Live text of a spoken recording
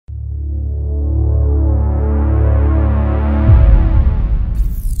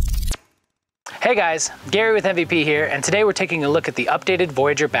Hey guys, Gary with MVP here, and today we're taking a look at the updated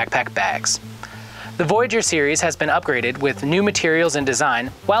Voyager backpack bags. The Voyager series has been upgraded with new materials and design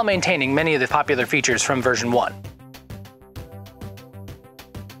while maintaining many of the popular features from version 1.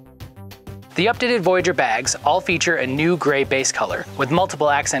 The updated Voyager bags all feature a new gray base color with multiple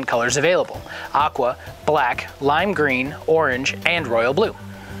accent colors available: aqua, black, lime green, orange, and royal blue.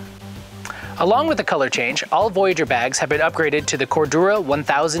 Along with the color change, all Voyager bags have been upgraded to the Cordura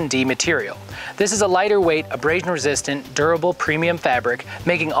 1000D material. This is a lighter weight, abrasion-resistant, durable premium fabric,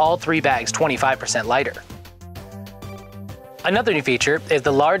 making all 3 bags 25% lighter. Another new feature is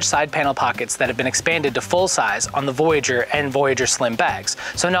the large side panel pockets that have been expanded to full size on the Voyager and Voyager Slim bags,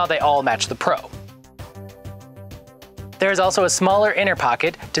 so now they all match the Pro. There is also a smaller inner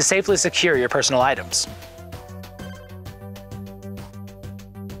pocket to safely secure your personal items.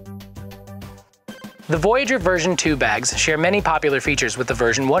 The Voyager version 2 bags share many popular features with the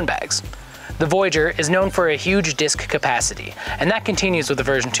version 1 bags. The Voyager is known for a huge disk capacity, and that continues with the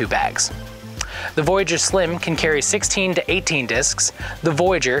version 2 bags. The Voyager Slim can carry 16 to 18 discs, the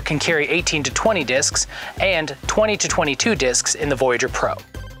Voyager can carry 18 to 20 discs, and 20 to 22 discs in the Voyager Pro.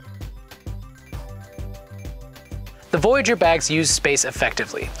 The Voyager bags use space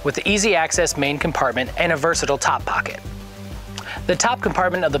effectively, with the easy access main compartment and a versatile top pocket. The top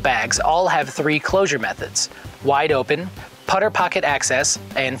compartment of the bags all have 3 closure methods: wide open, putter pocket access,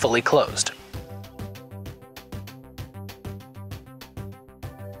 and fully closed.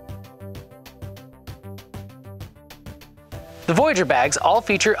 The Voyager bags all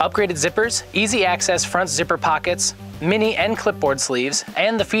feature upgraded zippers, easy access front zipper pockets, mini and clipboard sleeves,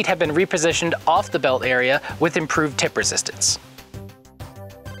 and the feet have been repositioned off the belt area with improved tip resistance.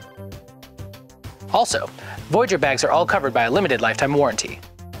 Also, Voyager bags are all covered by a limited lifetime warranty.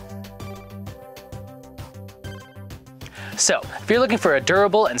 So, if you're looking for a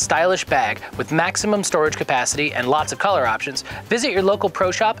durable and stylish bag with maximum storage capacity and lots of color options, visit your local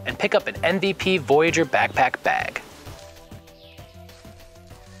pro shop and pick up an MVP Voyager backpack bag.